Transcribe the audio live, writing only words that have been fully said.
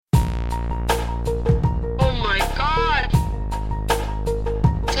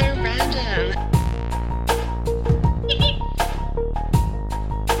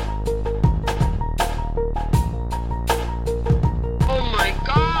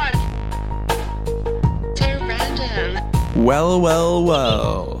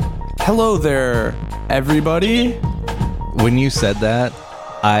Well. Hello there, everybody. When you said that,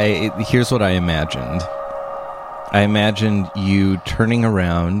 here's what I imagined. I imagined you turning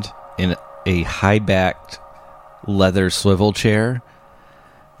around in a high-backed leather swivel chair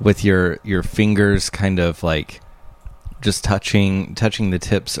with your fingers kind of like just touching the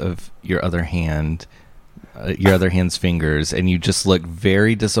tips of your other hand, your other hand's fingers, and you just look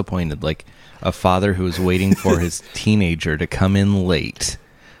very disappointed, like a father who is waiting for his teenager to come in late.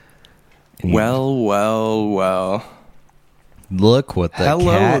 Well. Look what the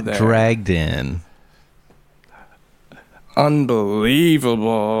Hello cat there. dragged in.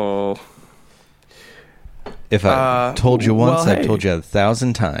 Unbelievable. If I told you once, well, I've hey. told you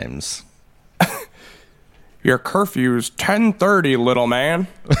 1,000 times. Your curfew's 10:30, little man.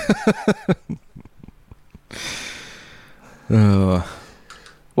 Oh.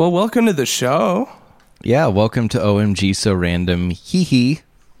 Well, welcome to the show. Yeah, welcome to OMG So Random. Hee hee.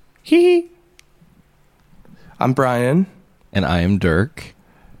 Hee. I'm Brian, And I am Dirk.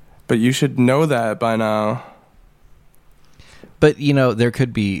 but you should know that by now. But, you know, there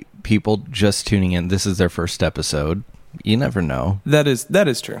could be people just tuning in. This is their first episode. You never know. That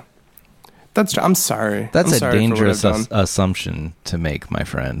is true. That's true. I'm sorry. That's I'm a sorry dangerous for what I've done. assumption to make, my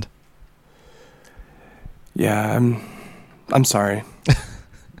friend. Yeah, I'm sorry.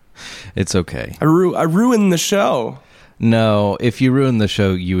 It's okay. I ruined the show. No, if you ruined the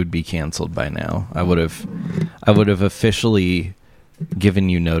show, you would be canceled by now. I would have officially given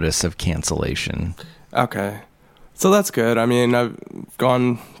you notice of cancellation. Okay. So that's good. I mean, I've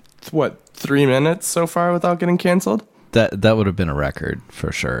gone, 3 minutes so far without getting canceled? That would have been a record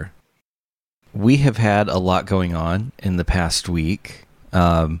for sure. We have had a lot going on in the past week.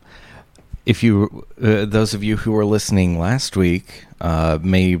 If you, those of you who were listening last week,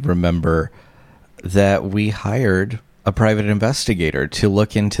 may remember that we hired a private investigator to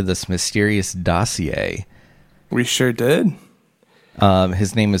look into this mysterious dossier. We sure did.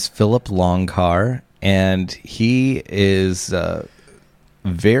 His name is Philip Longcar, and he is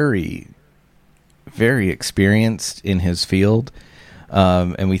very, very experienced in his field.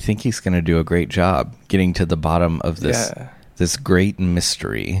 And we think he's going to do a great job getting to the bottom of this great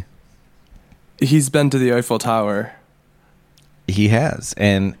mystery. He's been to the Eiffel Tower. He has,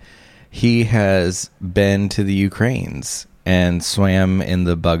 and he has been to the Ukraines and swam in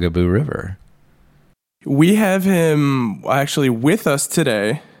the Bugaboo River. We have him actually with us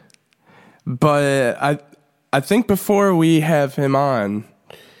today, but I think before we have him on,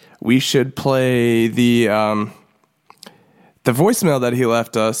 we should play the voicemail that he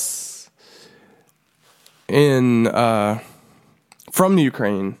left us in from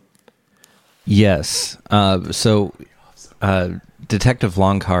Ukraine. Yes. So Detective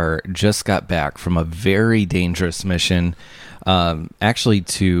Longcar just got back from a very dangerous mission, actually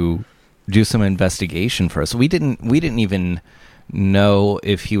to do some investigation for us. We didn't even know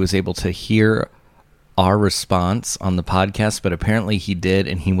if he was able to hear our response on the podcast, but apparently he did,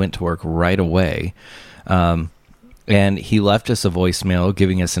 and he went to work right away. And he left us a voicemail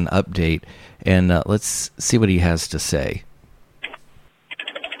giving us an update, and let's see what he has to say.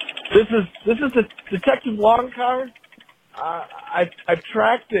 This is the Detective Longcar. I've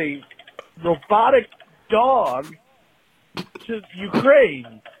tracked a robotic dog to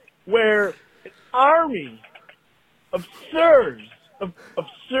Ukraine, where an army of Sirs, of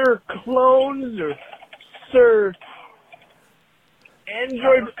Sir clones or Sir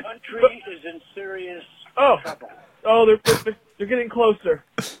android. Our country is in serious trouble. Oh, they're getting closer.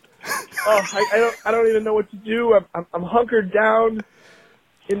 I don't even know what to do. I'm hunkered down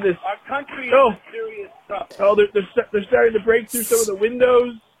in this. Our country is in serious trouble. Oh, they're starting to break through some of the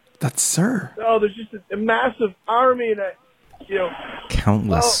windows. That's Sir. Oh, there's just a massive army, and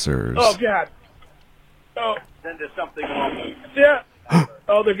Countless sirs. Oh God. Oh Then there's something wrong. yeah.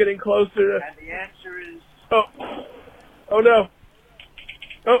 Oh, they're getting closer. And the answer is Oh no.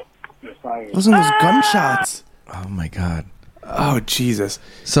 Oh. Listen to those gunshots. Oh my God. Oh, Jesus.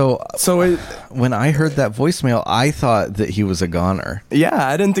 So it, when I heard that voicemail, I thought that he was a goner. yeah,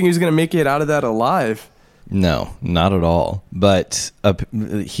 I didn't think he was going to make it out of that alive. No, not at all. But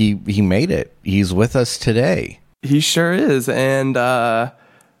he made it. He's with us today. He sure is. And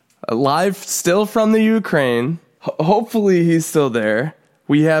live still from the Ukraine. Hopefully he's still there.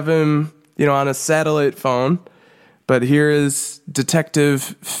 We have him, on a satellite phone. But here is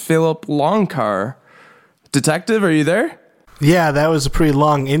Detective Philip Longcar. Detective, are you there? Yeah, that was a pretty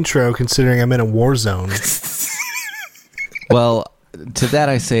long intro considering I'm in a war zone. Well, to that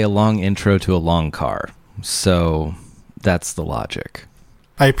I say a long intro to a long car. So that's the logic.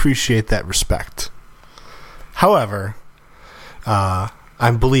 I appreciate that respect. However,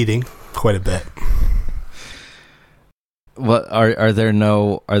 I'm bleeding quite a bit. What are there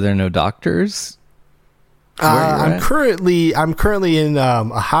no doctors? I'm currently in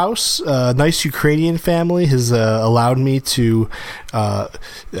a house. A nice Ukrainian family has allowed me to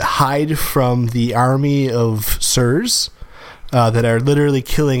hide from the army of sirs that are literally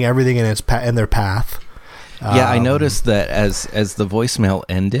killing everything in their path. Yeah, I noticed that as the voicemail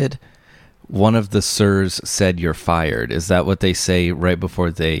ended, one of the sirs said, "You're fired." Is that what they say right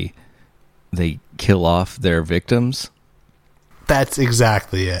before they kill off their victims? That's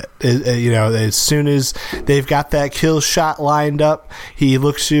exactly it. As soon as they've got that kill shot lined up, he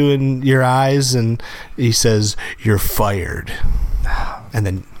looks you in your eyes and he says, "You're fired." And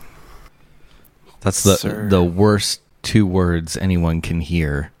then that's the worst 2 words anyone can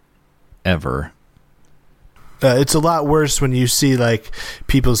hear ever. It's a lot worse when you see like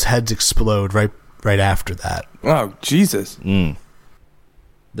people's heads explode right after that. Oh, Jesus.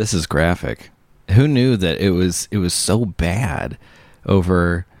 This is graphic. Who knew that it was so bad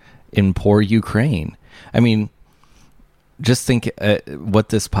over in poor Ukraine? I mean, just think what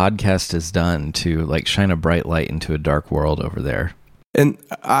this podcast has done to like shine a bright light into a dark world over there. And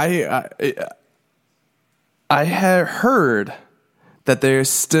I have heard that they're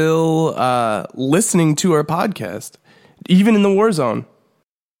still listening to our podcast, even in the war zone.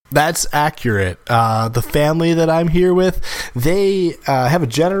 That's accurate. The family that I'm here with, they have a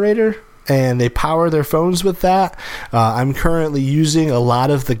generator and they power their phones with that. I'm currently using a lot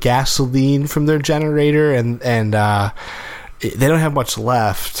of the gasoline from their generator, and they don't have much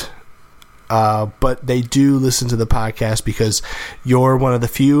left. But they do listen to the podcast because you're one of the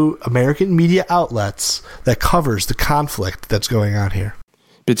few American media outlets that covers the conflict that's going on here.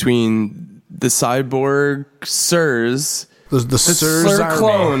 Between the cyborg sirs, The Sir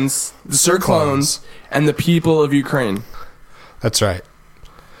clones, the Sir clones, and the people of Ukraine. That's right.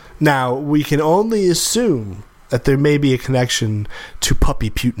 Now, we can only assume that there may be a connection to Puppy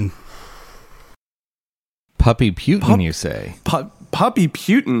Putin. Puppy Putin, you say? Puppy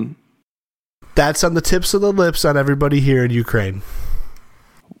Putin? That's on the tips of the lips on everybody here in Ukraine.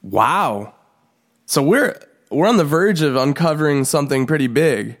 Wow. So we're on the verge of uncovering something pretty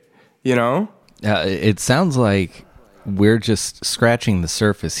big, you know? It sounds like we're just scratching the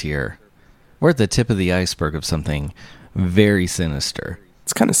surface here. We're at the tip of the iceberg of something very sinister.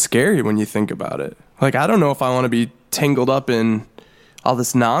 It's kind of scary when you think about it. Like, I don't know if I want to be tangled up in all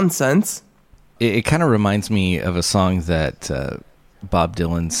this nonsense. It kind of reminds me of a song that Bob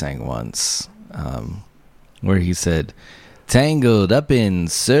Dylan sang once, where he said, "Tangled up in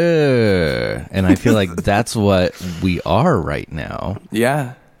Sir." And I feel like that's what we are right now.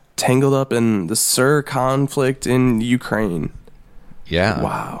 Yeah. Tangled up in the Sir conflict in Ukraine. Yeah.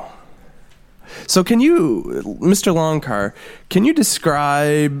 Wow. So can you, Mr. Longcar, can you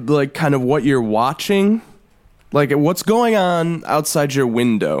describe like kind of what you're watching? Like what's going on outside your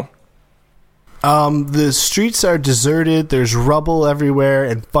window? The streets are deserted. There's rubble everywhere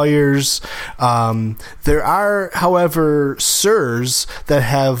and fires. There are, however, sirs that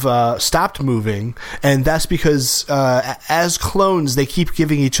have stopped moving, and that's because as clones, they keep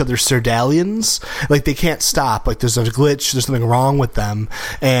giving each other sirdalians. Like, they can't stop. Like, there's a glitch. There's something wrong with them,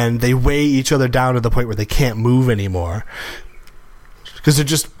 and they weigh each other down to the point where they can't move anymore because they're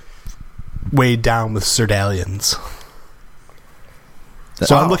just weighed down with sirdalians.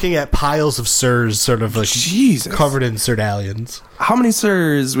 So I'm looking at piles of sirs sort of like Jesus. Covered in sirdalians. How many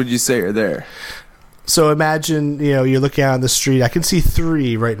sirs would you say are there? So imagine, you're looking out on the street. I can see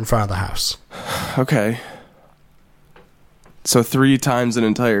 3 right in front of the house. Okay. So 3 times an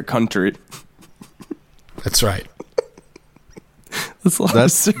entire country. That's right. That's a lot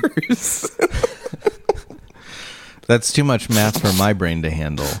of sirs. That's too much math for my brain to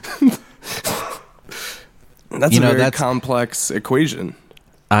handle. That's a very complex equation.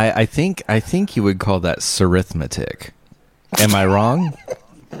 I think you would call that arithmetic. Am I wrong?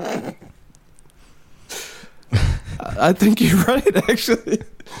 I think you're right, actually.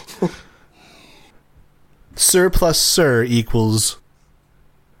 Sir plus sir equals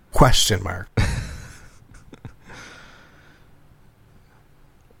question mark.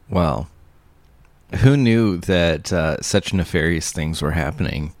 Well, who knew that such nefarious things were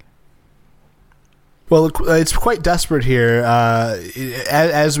happening? Well, it's quite desperate here.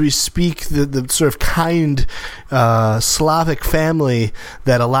 As we speak, the sort of kind Slavic family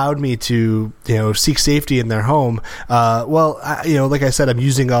that allowed me to, seek safety in their home. Like I said, I'm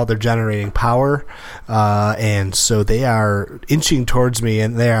using all their generating power, and so they are inching towards me,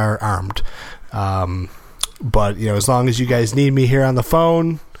 and they are armed. But as long as you guys need me here on the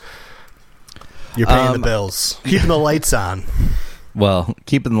phone, you're paying the bills, keeping the lights on. Well,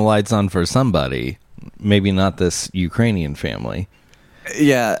 keeping the lights on for somebody. Maybe not this Ukrainian family.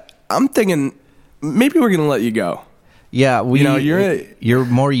 Yeah, I'm thinking maybe we're gonna let you go. Yeah, you're you're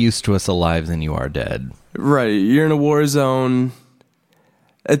more used to us alive than you are dead. Right. You're in a war zone.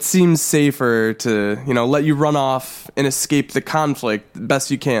 It seems safer to, let you run off and escape the conflict the best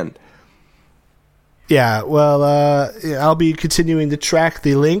you can. Yeah, well, I'll be continuing to track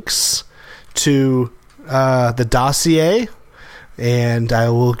the links to the dossier, and I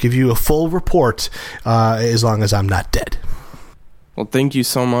will give you a full report as long as I'm not dead. Well, thank you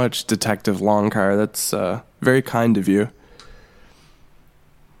so much, Detective Longcar. That's very kind of you.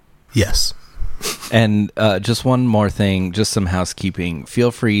 Yes. And just one more thing, just some housekeeping.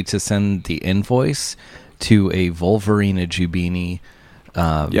 Feel free to send the invoice to a Wolverina Jubini.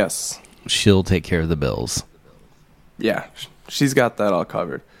 Yes. She'll take care of the bills. Yeah, she's got that all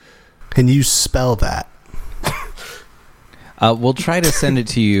covered. Can you spell that? We'll try to send it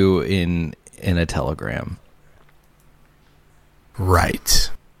to you in a telegram.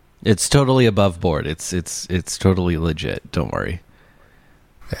 Right. It's totally above board. It's totally legit. Don't worry.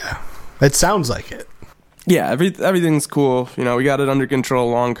 Yeah. It sounds like it. Yeah, everything's cool. We got it under control,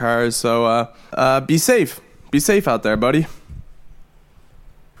 long cars. So be safe. Be safe out there, buddy.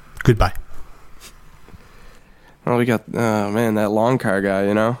 Goodbye. Well, we got, that long car guy,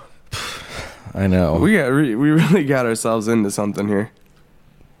 I know. We really got ourselves into something here.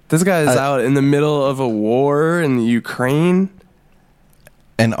 This guy is out in the middle of a war in the Ukraine.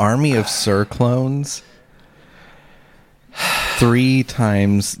 An army of Sir clones. 3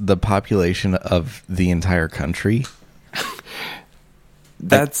 times the population of the entire country.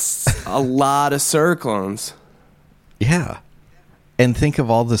 That's a lot of Sir clones. Yeah. And think of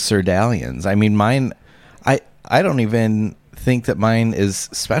all the Serdalians. I mean, mine, I don't even think that mine is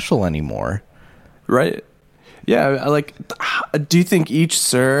special anymore. Right. Yeah, do you think each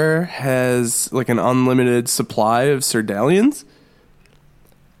Sir has, an unlimited supply of Serdalians?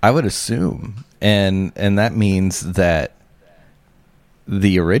 I would assume. And that means that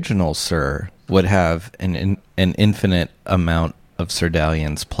the original Sir would have an infinite amount of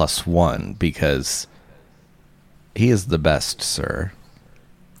Serdalians plus 1 because he is the best Sir.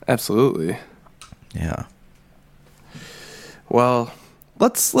 Absolutely. Yeah. Well,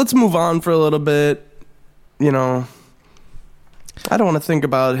 let's move on for a little bit. I don't want to think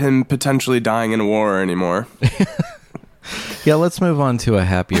about him potentially dying in a war anymore. Yeah, let's move on to a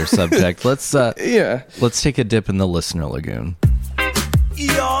happier subject. Let's let's take a dip in the listener lagoon.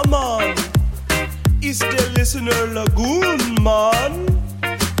 Yeah, man. It's the listener lagoon, man.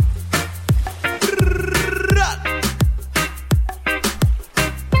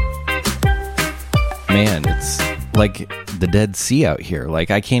 Man, it's like the Dead Sea out here.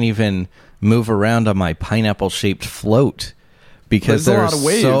 Like, I can't even move around on my pineapple-shaped float because There's a lot of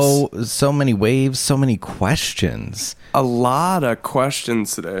waves. so many waves, so many questions. A lot of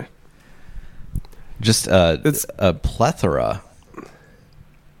questions today. Just a plethora.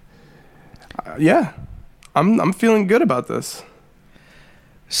 Yeah. I'm feeling good about this.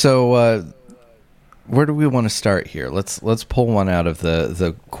 So, where do we want to start here? Let's pull one out of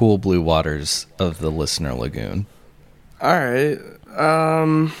the cool blue waters of the listener lagoon. All right.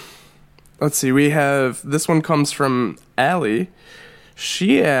 Let's see. We have this one comes from Allie.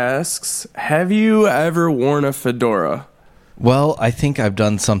 She asks, "Have you ever worn a fedora?" Well, I think I've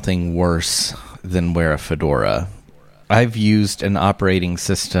done something worse than wear a fedora. I've used an operating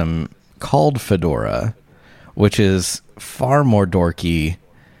system called Fedora, which is far more dorky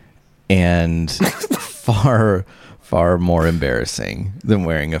and far more embarrassing than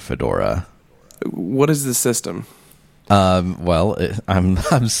wearing a fedora. What is the system? Well,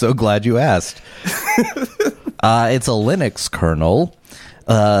 I'm so glad you asked. It's a Linux kernel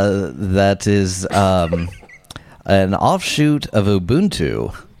that is an offshoot of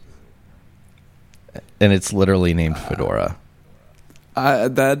Ubuntu, and it's literally named Fedora.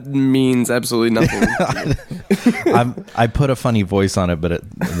 That means absolutely nothing. I put a funny voice on it, but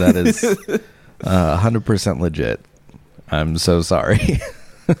that is 100% legit. I'm so sorry.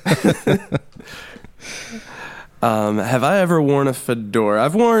 Have I ever worn a fedora?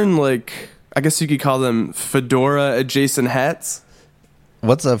 I've worn, I guess you could call them fedora adjacent hats.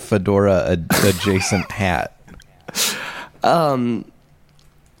 What's a fedora adjacent hat? I've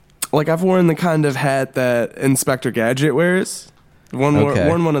worn the kind of hat that Inspector Gadget wears.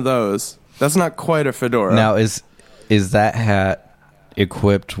 Worn one of those. That's not quite a fedora. Now, is that hat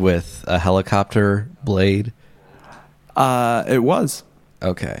equipped with a helicopter blade? It was.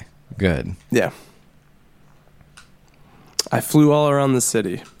 Okay, good. Yeah. I flew all around the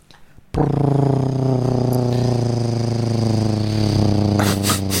city.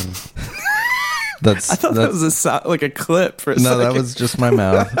 That's I thought that was like a clip for a no, second. that was just my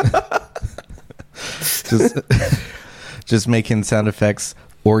mouth. just making sound effects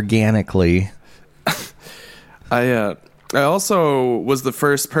organically. I also was the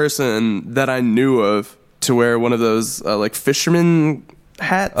first person that I knew of to wear one of those like fisherman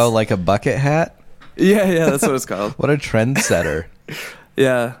hats. Oh, like a bucket hat? Yeah, that's what it's called. What a trendsetter.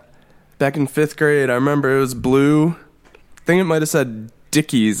 Yeah. Back in 5th grade, I remember it was blue. I think it might have said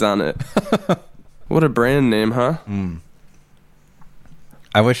Dickies on it. What a brand name, huh?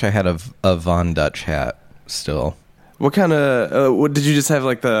 I wish I had a Von Dutch hat still. What kind of what did you just have,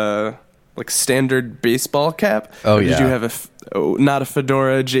 like the standard baseball cap? Oh, Or yeah. Did you have not a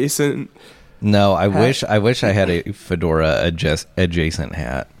fedora adjacent? No, I wish I had a fedora adjacent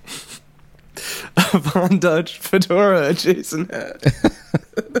hat. A Von Dutch fedora adjacent hat.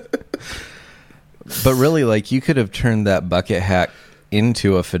 But really, like, you could have turned that bucket hat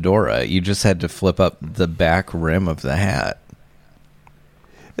into a fedora. You just had to flip up the back rim of the hat.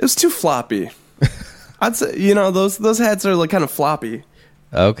 It was too floppy. I'd say, those hats are like kind of floppy.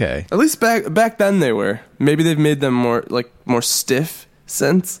 Okay. At least back then they were. Maybe they've made them more stiff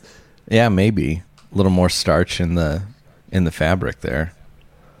since. Yeah, maybe. A little more starch in the fabric there.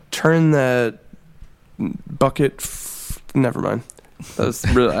 Turn that bucket. Never mind. That was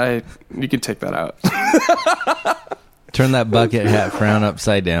really. You can take that out. Turn that bucket hat frown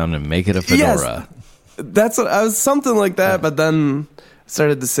upside down and make it a fedora. Yes, that's what I was. Something like that, but then I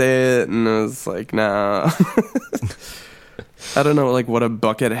started to say it, and I was like, nah. I don't know, like what a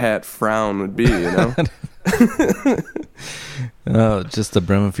bucket hat frown would be, Oh, just the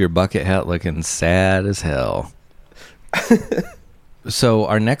brim of your bucket hat looking sad as hell. So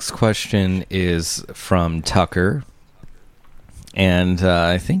our next question is from Tucker, and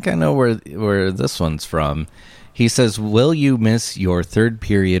I think I know where this one's from. He says, "Will you miss your 3rd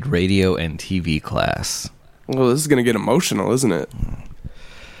period radio and TV class?" Well, this is gonna get emotional, isn't it?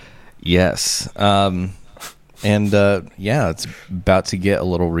 Yes. And it's about to get a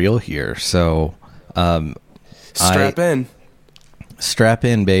little real here. So strap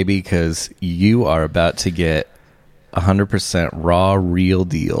in, baby, because you are about to get 100% raw, real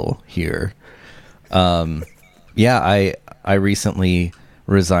deal here. I recently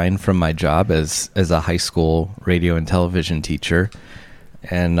resigned from my job as a high school radio and television teacher,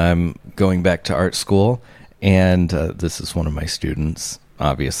 and I'm going back to art school, and this is one of my students,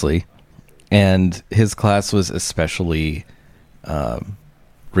 obviously, and his class was especially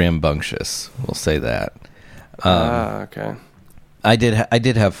rambunctious, we'll say that. Okay. I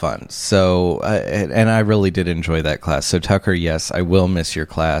did have fun. So, and I really did enjoy that class. So, Tucker, yes, I will miss your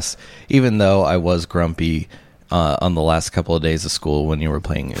class, even though I was grumpy on the last couple of days of school when you were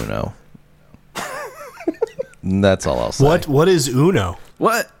playing Uno. That's all I'll say. What is Uno?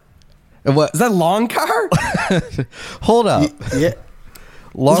 What What? is that? Long car? Hold up, Yeah.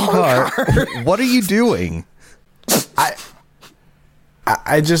 long car. What are you doing?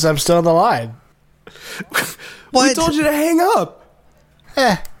 I'm still on the line. What? We told you to hang up.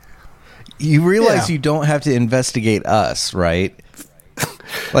 You realize Yeah. you don't have to investigate us, right?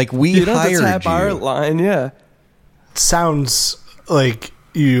 Like we You don't have to hired tap our you. line, yeah. Sounds like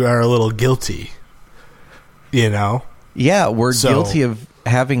you are a little guilty. Yeah, we're So- guilty of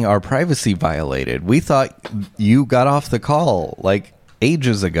having our privacy violated. We thought you got off the call like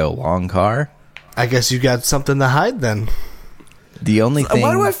ages ago, long car. I guess you got something to hide then. The only thing.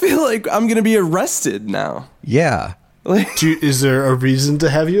 Why do I feel like I'm gonna be arrested now? Yeah. Like, Is there a reason to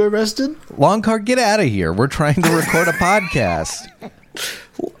have you arrested? Long car, get out of here. We're trying to record a podcast.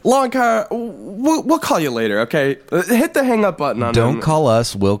 long car. We'll call you later, okay? Hit the hang up button on Don't him. call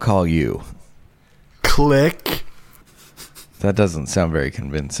us, we'll call you. Click. That doesn't sound very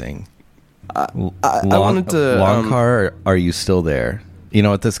convincing. I wanted to. Long car, are you still there? You know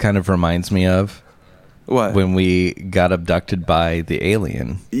what this kind of reminds me of? What? When we got abducted by the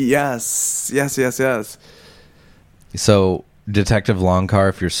alien. Yes. So, Detective Longcar,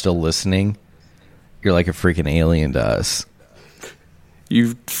 if you're still listening, you're like a freaking alien to us.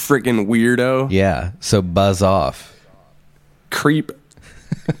 You freaking weirdo. Yeah, so buzz off. Creep.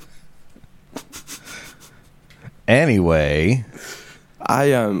 Anyway,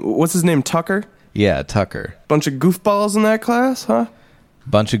 what's his name? Tucker? yeah, Tucker. Bunch of goofballs in that class, huh?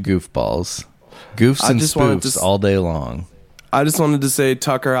 Bunch of goofballs. Goofs I and just wanted to spoofs all day long. I just wanted to say,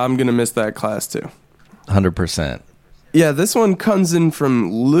 Tucker, I'm gonna miss that class too. 100%. Yeah, this one comes in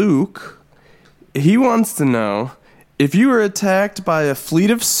from Luke. He wants to know, if you were attacked by a fleet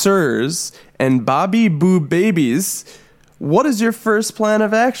of sirs and Bobby Boo babies, what is your first plan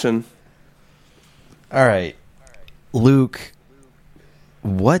of action? All right. Luke,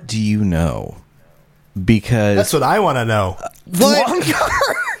 what do you know? because That's what I want to know.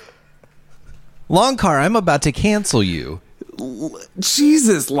 Longcar, I'm about to cancel you.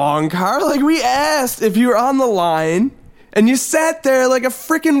 Jesus, Longcar. Like, we asked if you were on the line, and you sat there like a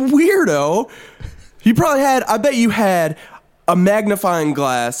freaking weirdo. You probably had, I bet you had a magnifying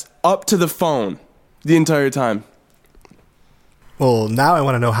glass up to the phone the entire time. Well, now I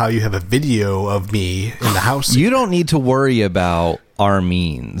want to know how you have a video of me in the house. You don't need to worry about our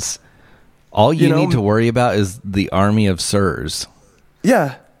means. All you need to worry about is the army of sirs.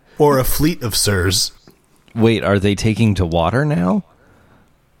 Yeah. Or a fleet of sirs. Wait, are they taking to water now?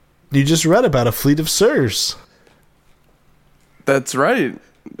 You just read about a fleet of sirs. That's right.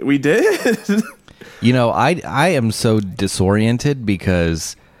 We did. You know, I am so disoriented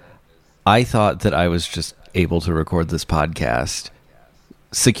because I thought that I was just able to record this podcast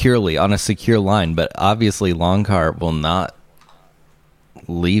securely on a secure line, but obviously Longcar will not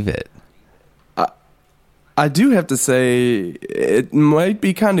leave it. I do have to say, it might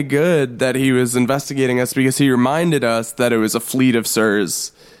be kind of good that he was investigating us because he reminded us that it was a fleet of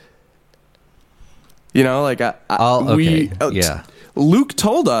sirs. You know, like, yeah. Luke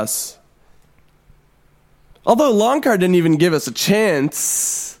told us. Although Longcar didn't even give us a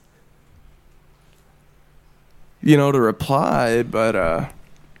chance, you know, to reply, but,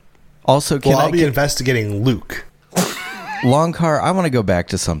 Also, I'll be investigating Luke. Longcar, I want to go back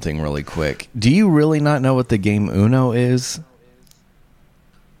to something really quick. Do you really not know what the game Uno is?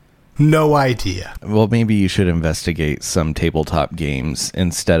 No idea. Well, maybe you should investigate some tabletop games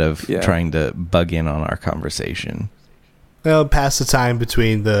instead of trying to bug in on our conversation. Well, pass the time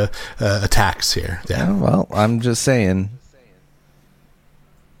between the attacks here. Yeah. Oh, well, I'm just saying.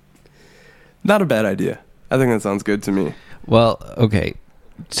 not a bad idea. I think that sounds good to me. Well, okay.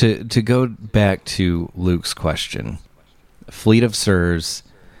 To go back to Luke's question, Fleet of Sirs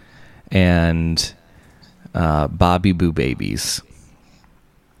and Bobby Boo Babies.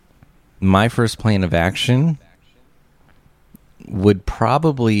 My first plan of action would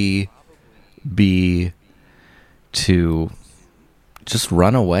probably be to just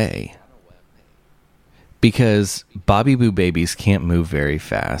run away. Because Bobby Boo Babies can't move very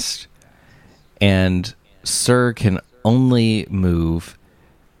fast. And Sir can only move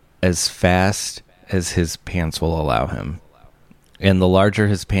as fast as his pants will allow him. And the larger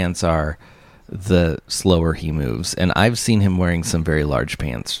his pants are, the slower he moves. And I've seen him wearing some very large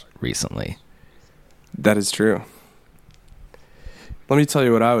pants recently. That is true. Let me tell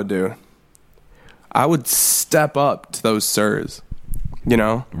you what I would do. I would step up to those sirs. You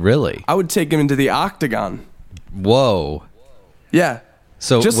know? Really? I would take him into the octagon. Whoa. Yeah.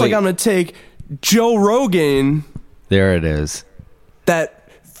 So just wait, like I'm going to take Joe Rogan. There it is. That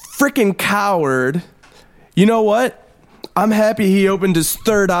freaking coward. You know what? I'm happy he opened his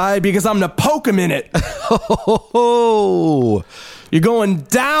third eye because I'm going to poke him in it. Oh, you're going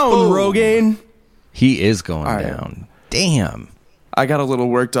down, Rogaine. He is going right down. Damn. I got a little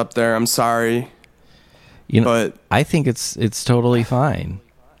worked up there. I'm sorry. You know, but I think it's totally fine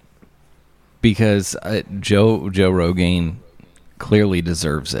because Joe Rogaine clearly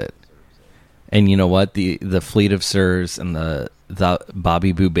deserves it. And you know what? The Fleet of Sirs and the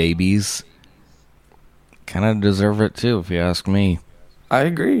Bobby Boo Babies kind of deserve it too, if you ask me. I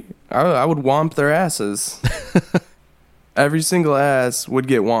agree. I would womp their asses. Every single ass would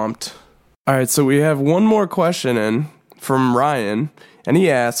get womped. All right, so we have one more question in from Ryan, and he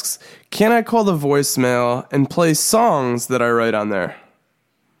asks, can I call the voicemail and play songs that I write on there?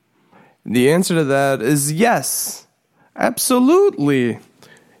 The answer to that is yes. Absolutely.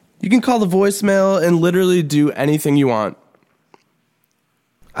 You can call the voicemail and literally do anything you want.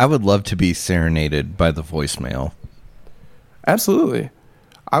 I would love to be serenaded by the voicemail. Absolutely.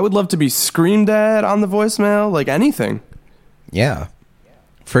 I would love to be screamed at on the voicemail, like anything. Yeah.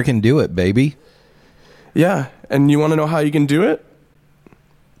 Frickin' do it, baby. Yeah, and you want to know how you can do it?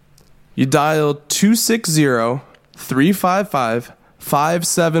 You dial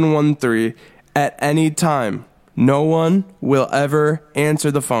 260-355-5713 at any time. No one will ever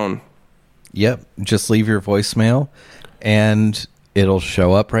answer the phone. Yep, just leave your voicemail and it'll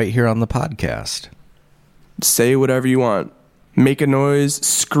show up right here on the podcast. Say whatever you want. Make a noise,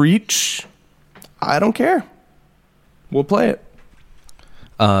 screech. I don't care. We'll play it.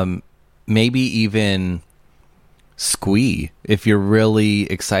 Maybe even squee. If you're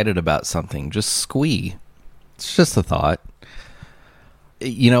really excited about something, just squee. It's just a thought.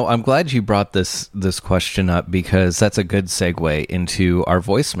 You know, I'm glad you brought this question up because that's a good segue into our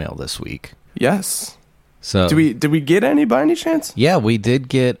voicemail this week. Yes. So did we get any by any chance? Yeah, we did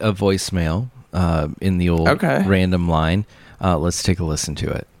get a voicemail in the old random line. Let's take a listen to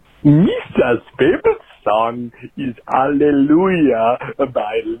it. Mr. Spivets, song is Hallelujah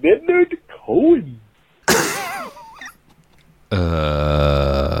by Leonard Cohen.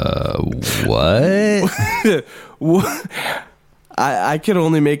 What? What? I could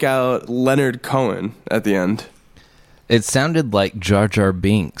only make out Leonard Cohen at the end. It sounded like Jar Jar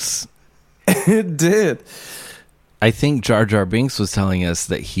Binks. It did. I think Jar Jar Binks was telling us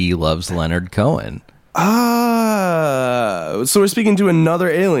that he loves Leonard Cohen. So we're speaking to another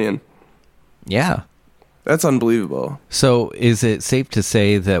alien. Yeah. That's unbelievable. So is it safe to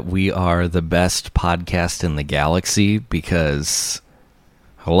say that we are the best podcast in the galaxy? Because,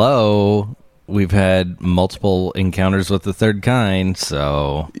 hello, we've had multiple encounters with the third kind,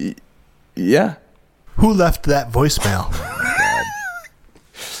 so... Yeah. Who left that voicemail?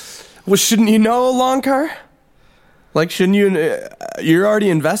 Well, shouldn't you know, Longcar? Like, shouldn't you... you're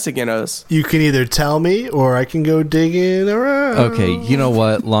already investing in us. You can either tell me, or I can go digging around. Okay, you know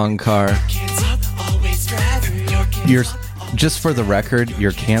what, Longcar? You're... Just for the record,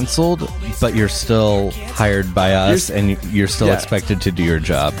 you're canceled, but you're still hired by us, and you're still expected to do your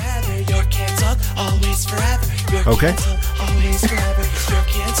job. Okay.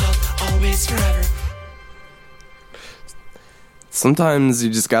 Sometimes you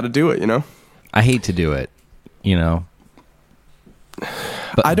just got to do it, you know? I hate to do it, you know?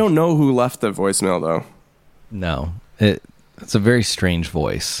 But I don't know who left the voicemail, though. No. It's a very strange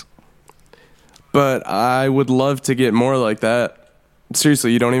voice. But I would love to get more like that.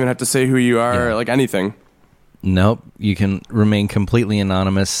 Seriously, you don't even have to say who you are or like anything. Nope. You can remain completely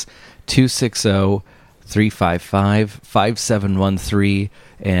anonymous. 260-355-5713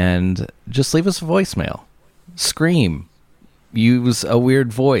 and just leave us a voicemail. Scream. Use a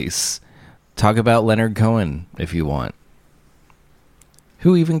weird voice. Talk about Leonard Cohen if you want.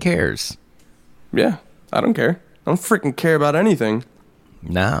 Who even cares? Yeah, I don't care. I don't freaking care about anything.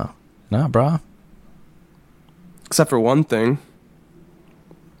 No, brah. Except for one thing.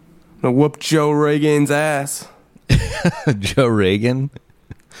 I'm gonna whoop Joe Reagan's ass. Joe Reagan?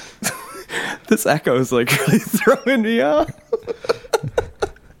 This echo is like really throwing me off.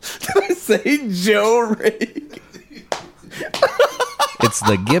 Did I say Joe Reagan? It's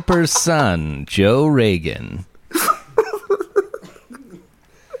the Gipper's son, Joe Reagan.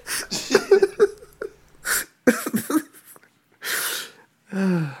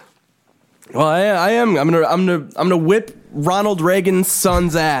 Well, I am. I'm gonna whip Ronald Reagan's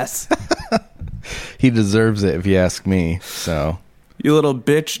son's ass. He deserves it, if you ask me. So, You little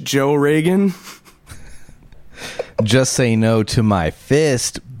bitch, Joe Reagan. just say no to my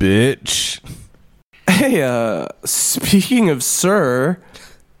fist, bitch. Hey, speaking of sir,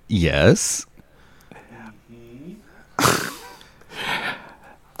 Yes.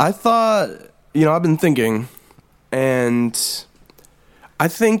 I thought, I've been thinking, and I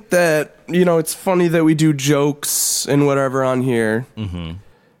think that, it's funny that we do jokes and whatever on here,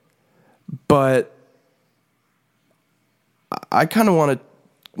 but I kind of want to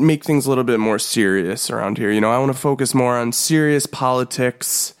make things a little bit more serious around here. I want to focus more on serious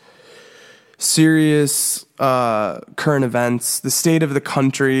politics, serious current events, the state of the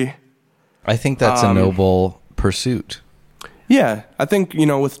country. I think that's a noble pursuit. Yeah, I think,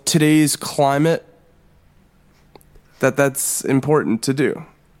 with today's climate, that's important to do.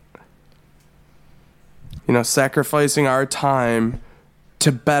 Sacrificing our time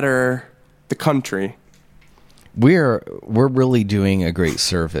to better the country. We're really doing a great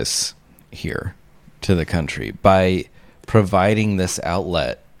service here to the country by providing this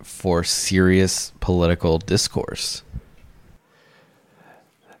outlet for serious political discourse.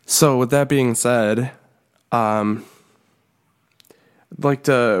 So with that being said, I'd like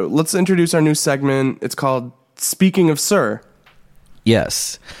to let's introduce our new segment. It's called Speaking of Sir.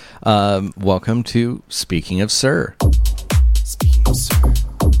 Yes. Welcome to Speaking of Sir. Speaking of sir,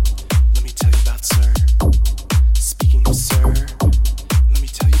 let me tell you about sir. Speaking of sir, let me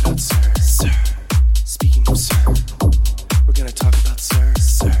tell you about sir. Sir, speaking of sir, we're gonna talk about sir.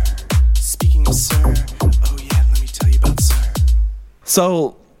 Sir, speaking of sir, oh yeah, let me tell you about sir.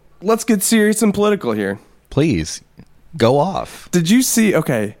 So let's get serious and political here. Please, go off. Did you see?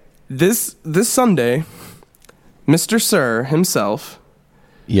 Okay, this Sunday, Mr. Sir himself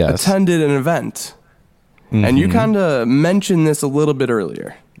Yes. attended an event, and you kind of mentioned this a little bit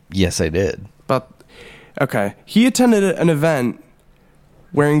earlier. Yes, I did. But okay, he attended an event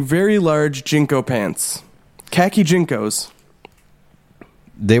wearing very large Jinko pants, khaki Jinkos.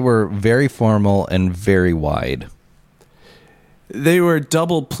 They were very formal and very wide. They were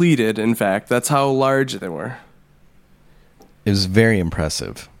double pleated. In fact, that's how large they were. It was very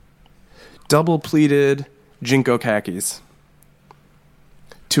impressive. Double pleated Jinko khakis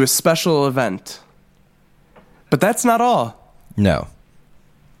to a special event. But that's not all. No.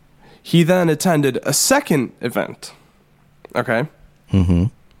 He then attended a second event. Okay? Mm-hmm.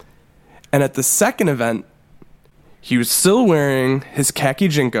 And at the second event, he was still wearing his khaki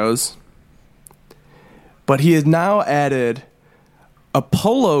Jinkos, but he had now added a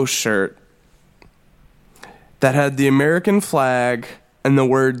polo shirt that had the American flag and the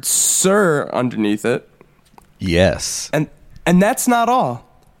word "Sir" underneath it. Yes. And that's not all.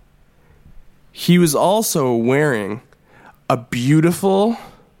 He was also wearing a beautiful,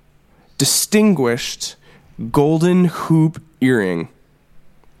 distinguished golden hoop earring.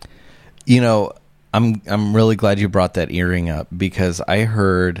 You know, I'm really glad you brought that earring up, because I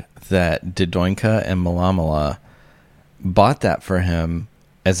heard that Dodonka and Malamala bought that for him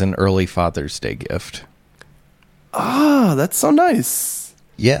as an early Father's Day gift. Ah, that's so nice.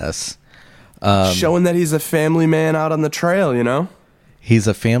 Yes. Showing that he's a family man out on the trail, you know? He's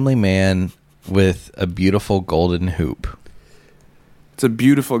a family man with a beautiful golden hoop. It's a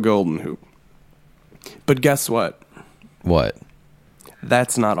beautiful golden hoop. But guess what? What?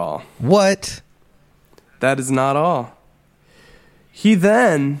 That's not all. What? That is not all. He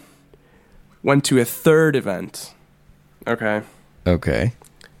then went to a third event. Okay. Okay.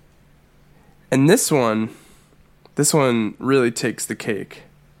 And this one really takes the cake.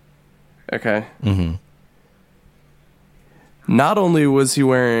 Okay. Mm-hmm. Not only was he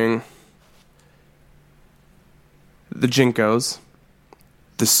wearing the Jinkos,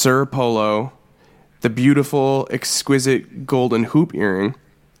 the Sir Polo, the beautiful, exquisite golden hoop earring,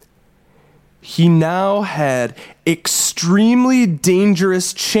 he now had extremely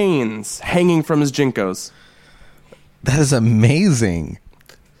dangerous chains hanging from his Jinkos. That is amazing.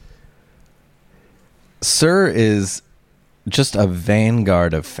 Sir is just a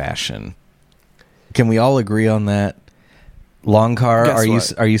vanguard of fashion. Can we all agree on that? Longcar,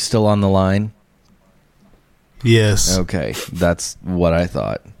 Guess what? are you still on the line? Yes. Okay, that's what I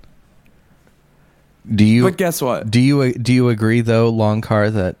thought. Do you? But guess what? Do you agree though,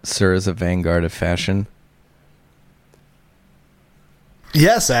 Longcar, that Sir is a vanguard of fashion?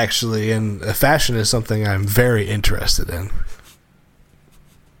 Yes, actually, and fashion is something I'm very interested in.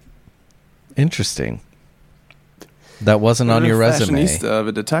 Interesting. That wasn't on your resume. Fashionista of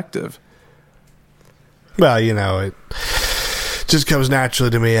a detective. Well, you know, it just comes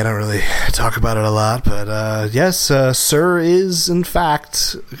naturally to me. I don't really talk about it a lot, but yes, Sir is in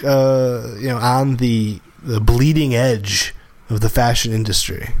fact, on the bleeding edge of the fashion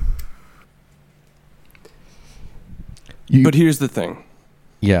industry. But here's the thing.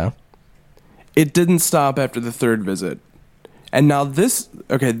 Yeah. It didn't stop after the third visit. And now this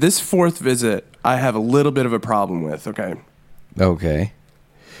fourth visit, I have a little bit of a problem with, okay? Okay.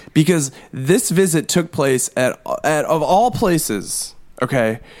 Because this visit took place at of all places,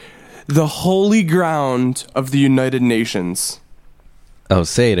 okay, the holy ground of the United Nations. Oh,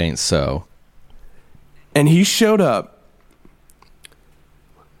 say it ain't so. And he showed up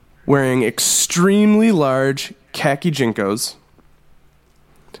wearing extremely large khaki Jinkos,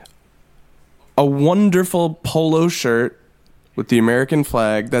 a wonderful polo shirt with the American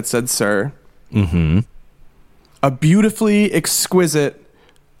flag that said Sir, Mm-hmm. a beautifully exquisite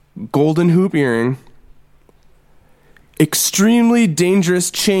golden hoop earring, extremely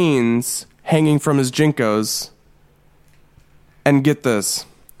dangerous chains hanging from his Jinkos, and get this,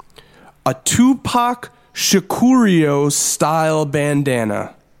 a Tupac Shakurio style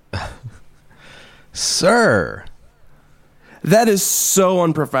bandana. Sir. That is so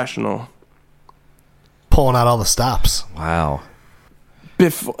unprofessional. Pulling out all the stops. Wow.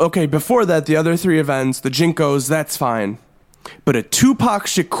 Before that, the other three events, the Jinkos, that's fine. But a Tupac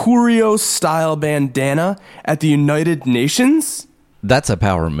Shakurio style bandana at the United Nations? That's a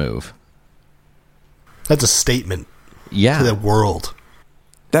power move. That's a statement Yeah. to the world.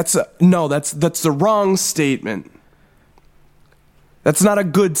 That's the wrong statement. That's not a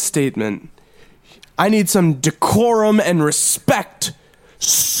good statement. I need some decorum and respect,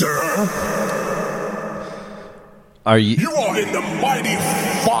 sir. Are you? You are in the mighty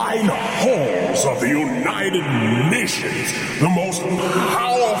fine halls of the United Nations, the most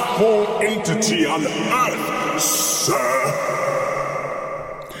powerful entity on earth, sir.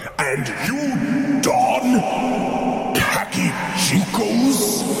 And you don khaki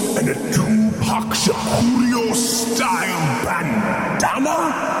Jinkos and a Tupac Shakurio style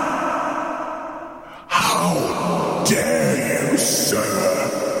bandana? How dare you, sir?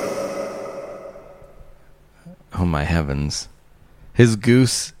 Oh my heavens. His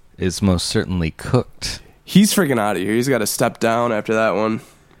goose is most certainly cooked. He's freaking out of here. He's got to step down after that one.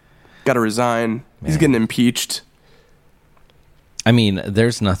 Got to resign. He's getting impeached. I mean,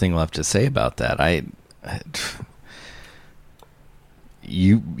 there's nothing left to say about that.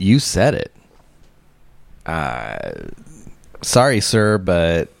 You said it. Sorry, sir,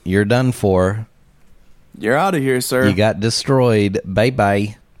 but you're done for. You're out of here, sir. You got destroyed.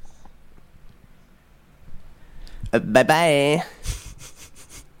 Bye-bye. Bye-bye.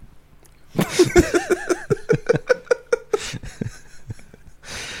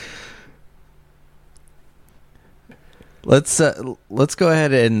 Let's go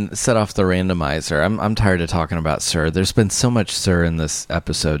ahead and set off the randomizer. I'm tired of talking about Sir. There's been so much Sir in this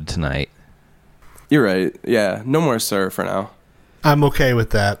episode tonight. You're right. Yeah, no more sir for now. I'm okay with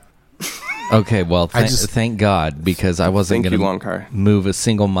that. Okay, well, thank God, because I wasn't Thank you, going Longcar. to move a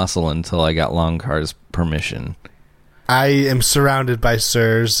single muscle until I got Longcar's permission. I am surrounded by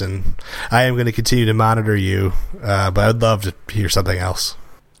sirs, and I am going to continue to monitor you, but I'd love to hear something else.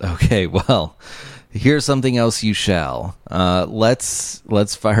 Okay, well, here's something else you shall. Let's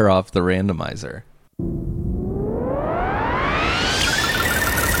fire off the randomizer.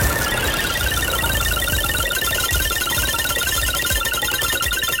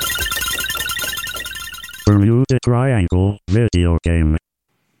 Bermuda Triangle video game.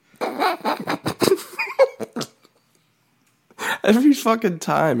 Every fucking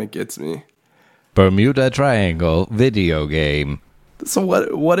time it gets me. Bermuda Triangle video game. So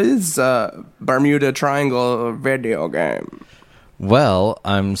what is Bermuda Triangle video game? Well,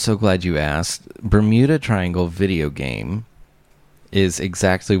 I'm so glad you asked. Bermuda Triangle video game is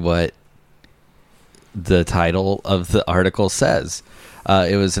exactly what the title of the article says.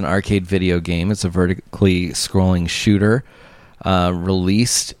 It was an arcade video game. It's a vertically scrolling shooter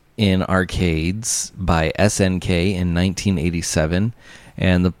released in arcades by SNK in 1987.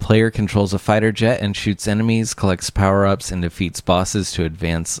 And the player controls a fighter jet and shoots enemies, collects power-ups, and defeats bosses to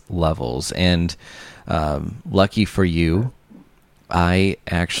advance levels. And lucky for you, I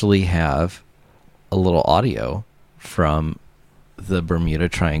actually have a little audio from the Bermuda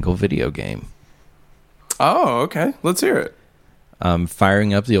Triangle video game. Oh, okay. Let's hear it. I'm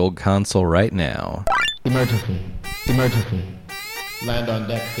firing up the old console right now. Emergency. Emergency. Land on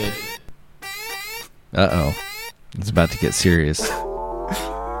deck, bitch. Uh-oh. It's about to get serious.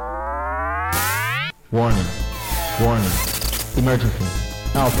 Warning. Warning. Emergency.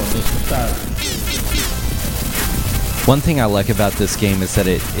 Alpha mission start. One thing I like about this game is that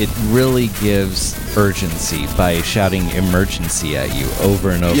it really gives urgency by shouting emergency at you over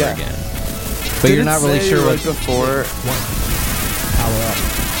and over again. But Did you're it not really say sure right what... before. Power up.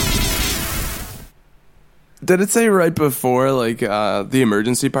 Did it say right before, like, the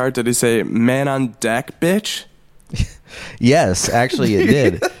emergency part? Did he say, man on deck, bitch? Yes, actually it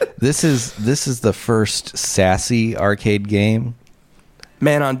did. This is the first sassy arcade game.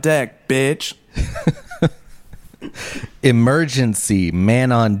 Man on deck, bitch. Emergency,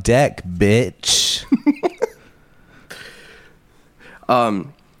 man on deck, bitch.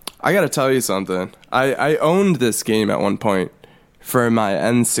 I gotta tell you something. I owned this game at one point for my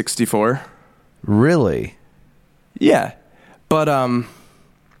N64. Really? Yeah. But,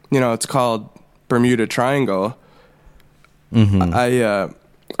 it's called Bermuda Triangle. Mm-hmm.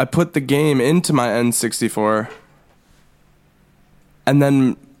 I put the game into my N64, and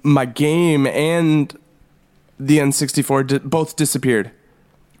then my game and the N64 both disappeared.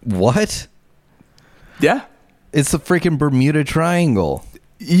 What? Yeah. It's the freaking Bermuda Triangle.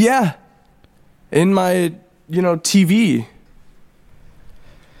 Yeah. In my, TV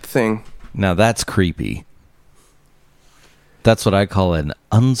thing. Now that's creepy. That's what I call an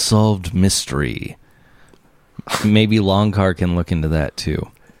unsolved mystery. Maybe Longcar can look into that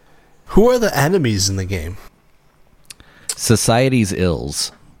too. Who are the enemies in the game? Society's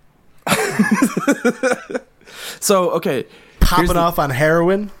ills. So, okay. Popping off on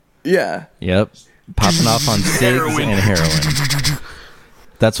heroin? Yeah. Yep. Popping off on cigs and heroin.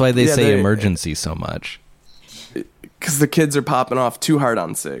 That's why they say emergency so much. Because the kids are popping off too hard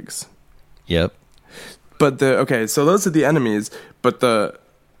on cigs. Yep. But so those are the enemies, but the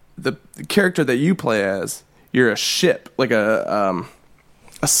character that you play as, you're a ship, like a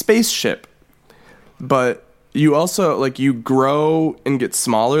spaceship. But you also, like, you grow and get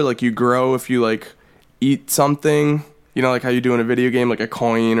smaller. Like, you grow if you, like, eat something, like how you do in a video game, like a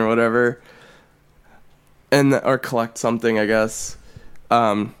coin or whatever. Or collect something, I guess.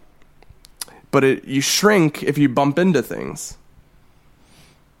 But you shrink if you bump into things.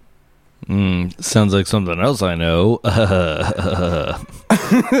 Sounds like something else I know.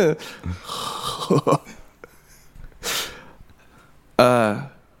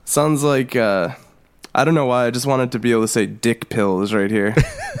 Sounds like, I don't know why, I just wanted to be able to say dick pills right here.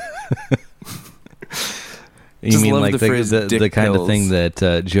 You Just mean love like the phrase the dick kind of pills. thing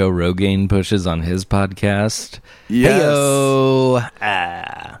that Joe Rogan pushes on his podcast? Yes. Heyo.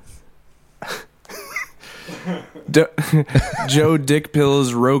 Ah. Joe Dick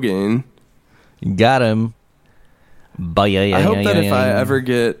Pills Rogaine. Got him. I hope that if I ever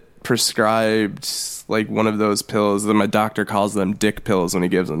get prescribed like one of those pills, then my doctor calls them dick pills when he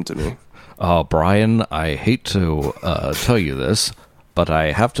gives them to me. Brian, I hate to tell you this, but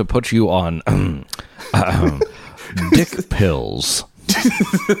I have to put you on dick pills.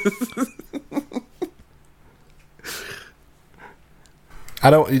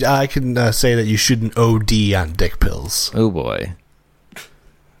 I can say that you shouldn't OD on dick pills. Oh boy.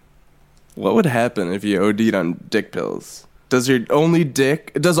 What would happen if you OD'd on dick pills? Does only your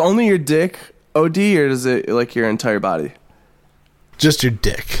dick OD, or does it like your entire body? Just your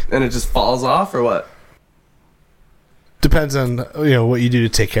dick. And it just falls off, or what? Depends on what you do to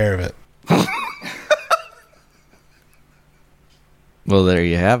take care of it. Well, there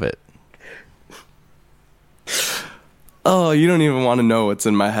you have it. Oh, you don't even want to know what's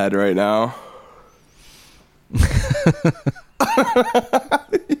in my head right now. You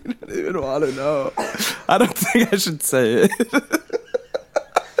don't even want to know. I don't think I should say it.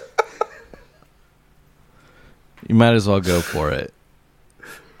 You might as well go for it.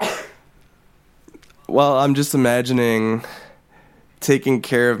 Well, I'm just imagining taking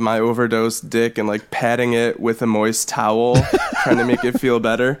care of my overdosed dick and like patting it with a moist towel, trying to make it feel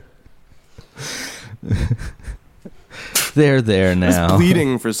better. They're there now. It's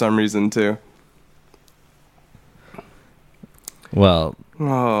bleeding for some reason too. Well,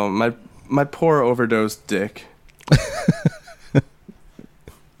 oh, my poor overdosed dick.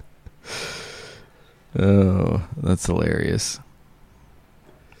 Oh, that's hilarious.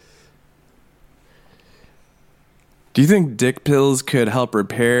 Do you think dick pills could help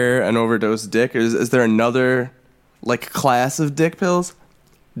repair an overdosed dick? Or is there another like class of dick pills?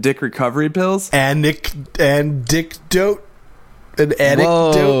 Dick recovery pills? Anecdote. An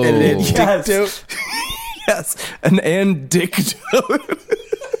anecdote. Whoa. An anecdote. Yes. Yes, an anecdote.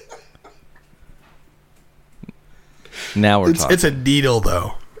 Now we're talking. It's a needle,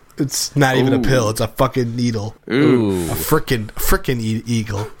 though. It's not even a pill. It's a fucking needle. Ooh. A frickin'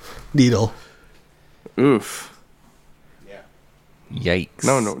 eagle. Needle. Oof. Yikes.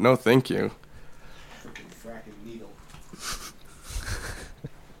 No, thank you. Frickin' needle.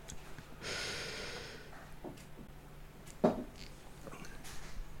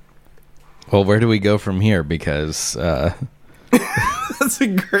 Well, where do we go from here? Because That's a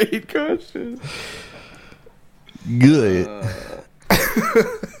great question. good.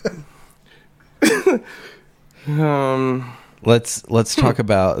 Let's talk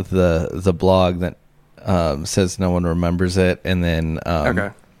about the blog that says no one remembers it, and then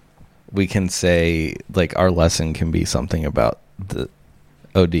Okay. we can say like our lesson can be something about the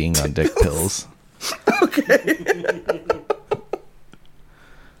ODing on dick pills.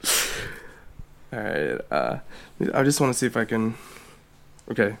 All right. I just want to see if I can.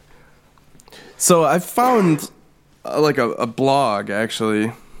 Okay. So I found like a blog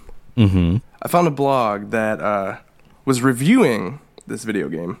actually. Mm-hmm. I found a blog that was reviewing this video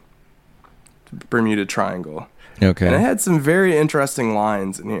game, Bermuda Triangle. Okay. And it had some very interesting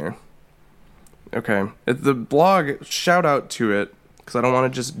lines in here. Okay. The blog, shout out to it, because I don't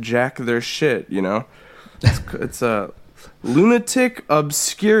want to just jack their shit, you know? It's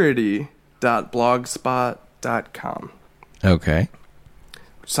lunaticobscurity.blogspot.com. Okay.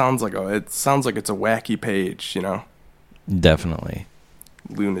 It sounds like it's a wacky page, you know? Definitely.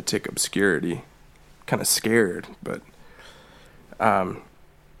 Lunatic obscurity. Kind of scared, but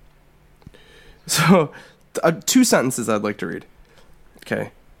so 2 sentences I'd like to read.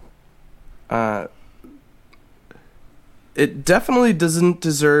 Okay. It definitely doesn't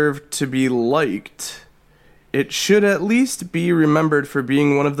deserve to be liked. It should at least be remembered for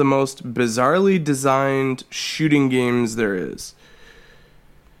being one of the most bizarrely designed shooting games there is.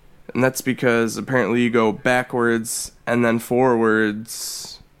 And that's because apparently you go backwards and then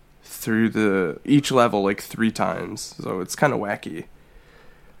forwards through each level like 3 times. So it's kind of wacky.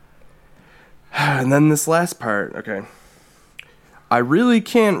 And then this last part, okay. I really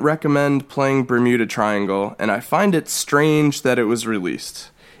can't recommend playing Bermuda Triangle, and I find it strange that it was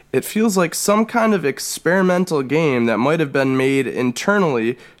released. It feels like some kind of experimental game that might have been made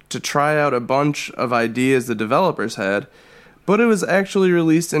internally to try out a bunch of ideas the developers had, but it was actually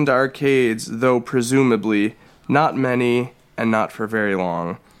released into arcades, though presumably not many and not for very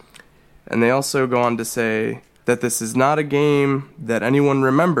long. And they also go on to say that this is not a game that anyone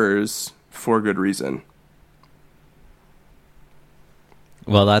remembers for good reason.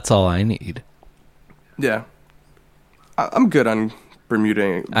 Well, that's all I need. Yeah. I'm good on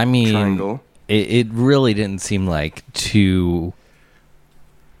Bermuda Triangle. It really didn't seem like too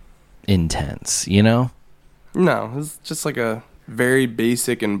intense, you know? No, it's just like a very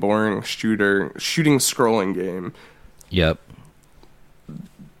basic and boring shooting scrolling game. Yep.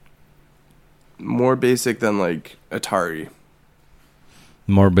 More basic than like Atari.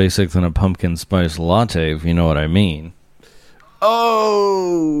 More basic than a pumpkin spice latte, if you know what I mean.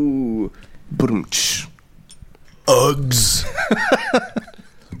 Oh, Boom-ch. Uggs.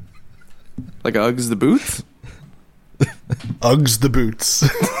 Like Uggs the boots? Uggs the boots.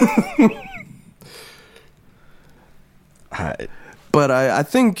 But I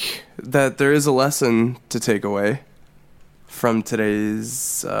think that there is a lesson to take away from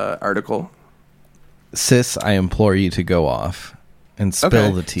today's article. Sis, I implore you to go off and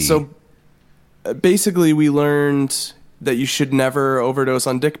spill the tea. So basically we learned that you should never overdose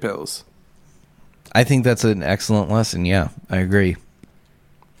on dick pills. I think that's an excellent lesson. Yeah, I agree.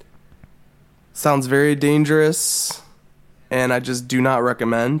 Sounds very dangerous, and I just do not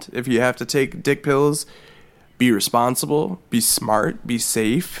recommend. If you have to take dick pills, be responsible, be smart, be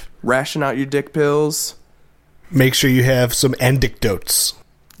safe, ration out your dick pills. Make sure you have some anecdotes.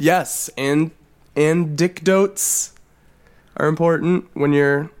 Yes, and anecdotes are important when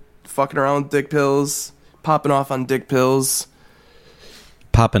you're fucking around with dick pills, popping off on dick pills.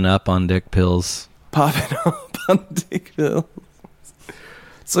 Popping up on dick pills. Popping up on dick pills.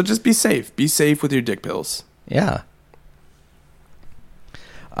 So just be safe. Be safe with your dick pills. Yeah.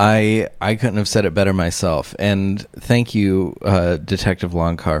 I couldn't have said it better myself. And thank you, Detective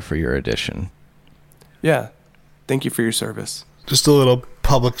Longcar, for your addition. Yeah. Thank you for your service. Just a little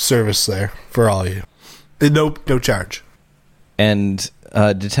public service there for all of you. No charge. And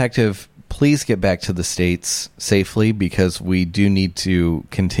Detective, please get back to the States safely, because we do need to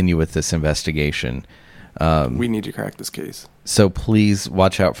continue with this investigation. We need to crack this case. So please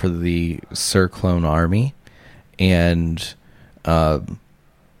watch out for the Sir Clone Army, and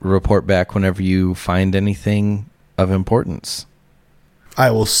report back whenever you find anything of importance.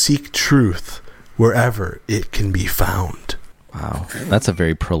 I will seek truth wherever it can be found. Wow, that's a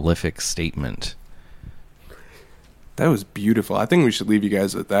very prolific statement. That was beautiful. I think we should leave you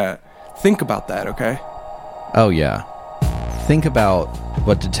guys with that. Think about that, okay? Oh, yeah. Think about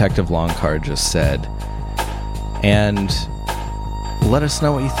what Detective Longcar just said, and let us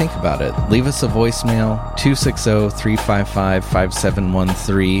know what you think about it. Leave us a voicemail,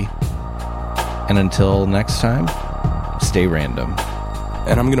 260-355-5713. And until next time, stay random.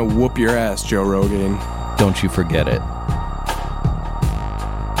 And I'm going to whoop your ass, Joe Rogan. Don't you forget it.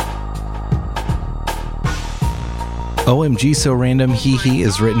 OMG So Random Hee Hee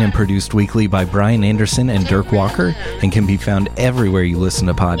is written and produced weekly by Brian Anderson and Dirk Walker and can be found everywhere you listen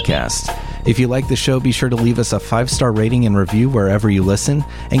to podcasts. If you like the show, be sure to leave us a 5-star rating and review wherever you listen,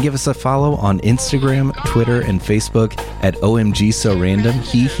 and give us a follow on Instagram, Twitter, and Facebook at OMG So Random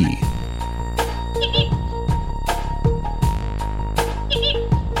Hee Hee.